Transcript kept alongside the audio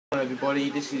everybody,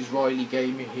 this is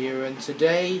RileyGamer here, and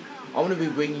today I'm going to be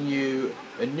bringing you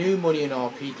a new money and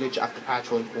RP glitch after patch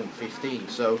 1.15.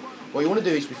 So what you want to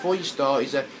do is, before you start,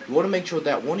 is that you want to make sure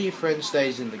that one of your friends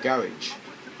stays in the garage.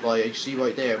 Like you see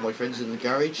right there, my friend's in the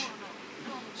garage.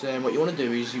 So then what you want to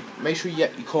do is you make sure you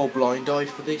call blind eye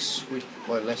for this with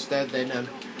Lester. Then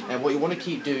and what you want to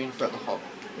keep doing throughout the hop,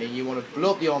 and you want to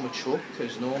blow up the armored truck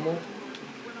as normal,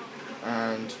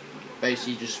 and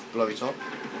basically just blow it up.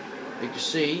 You can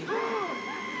see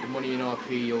the money in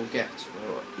RP you'll get.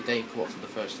 Well, it ain't come up for the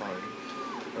first time.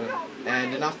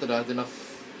 And then after that, then I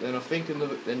think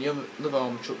another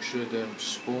armored truck should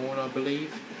spawn, I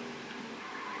believe.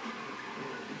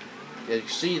 Yeah, you can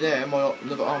see there,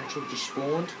 another armored truck just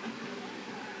spawned.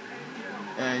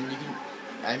 And you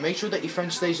can make sure that your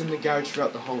friend stays in the garage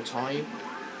throughout the whole time.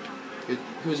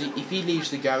 Because if he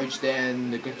leaves the garage, then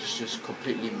the glitch is just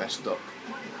completely messed up.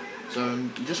 So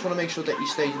you just want to make sure that he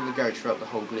stays in the garage throughout the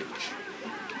whole glitch.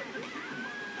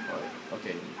 Right,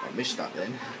 okay, I missed that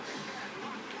then.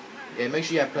 Yeah, make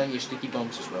sure you have plenty of sticky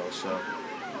bombs as well. So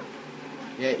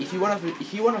yeah, if you want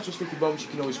to sticky bombs, you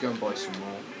can always go and buy some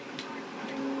more.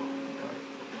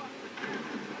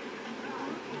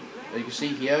 Right. You can see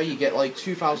here you get like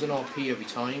 2,000 RP every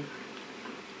time,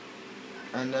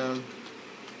 and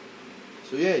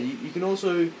so yeah, you can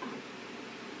also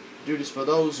do this for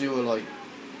those who are like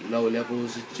lower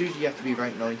levels. It's usually you have to be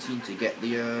ranked 19 to get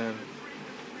the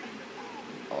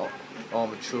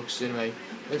armored trucks anyway.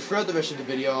 And throughout the rest of the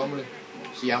video, I'm gonna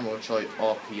see how much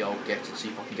RP I'll get and see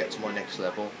if I can get to my next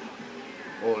level,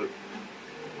 or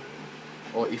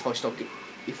if I stop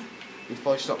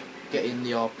getting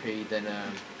the RP, then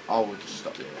I will just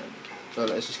stop it. So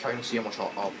let's just kind of see how much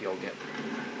RP I'll get.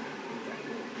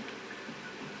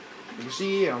 You can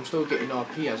see here I'm still getting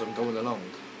RP as I'm going along.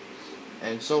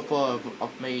 And so far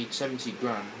I've made 70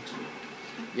 grand.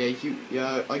 Yeah,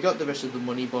 I got the rest of the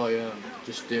money by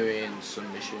just doing some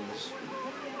missions,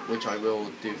 which I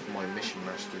will do for my mission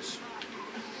masters.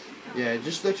 Yeah,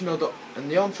 just to let you know that,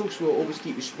 and the armed trucks will always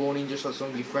keep respawning just as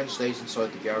long as your friend stays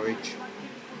inside the garage.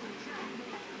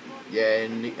 Yeah,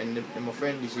 and my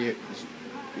friend is here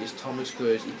is Thomas,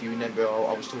 because if you remember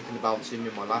I was talking about him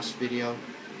in my last video.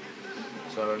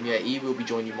 So yeah, he will be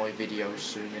joining my videos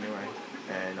soon anyway,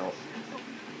 and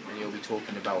he'll be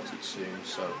talking about it soon.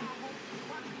 So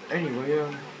anyway,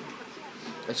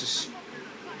 let's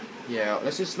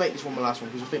just make this one my last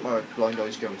one, because I think my blind eye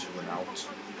is going to run out.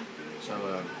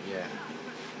 So yeah,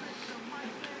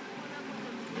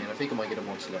 and I think I might get a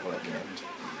monster level at the end.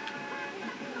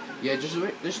 Yeah,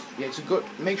 it's a good.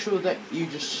 Make sure that you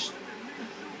just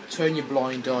turn your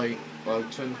blind eye,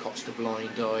 turn the cops to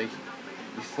blind eye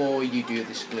before you do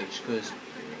this glitch, because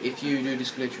if you do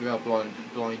this glitch without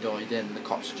blind eye, then the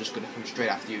cops are just going to come straight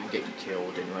after you and get you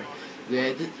killed anyway.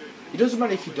 Yeah, it doesn't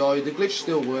matter if you die, the glitch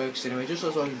still works anyway,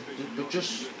 but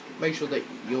just make sure that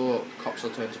your cops are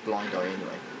turned to blind eye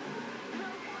anyway.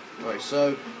 Alright,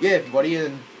 so yeah everybody,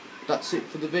 and that's it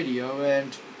for the video,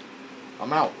 and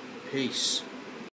I'm out. Peace.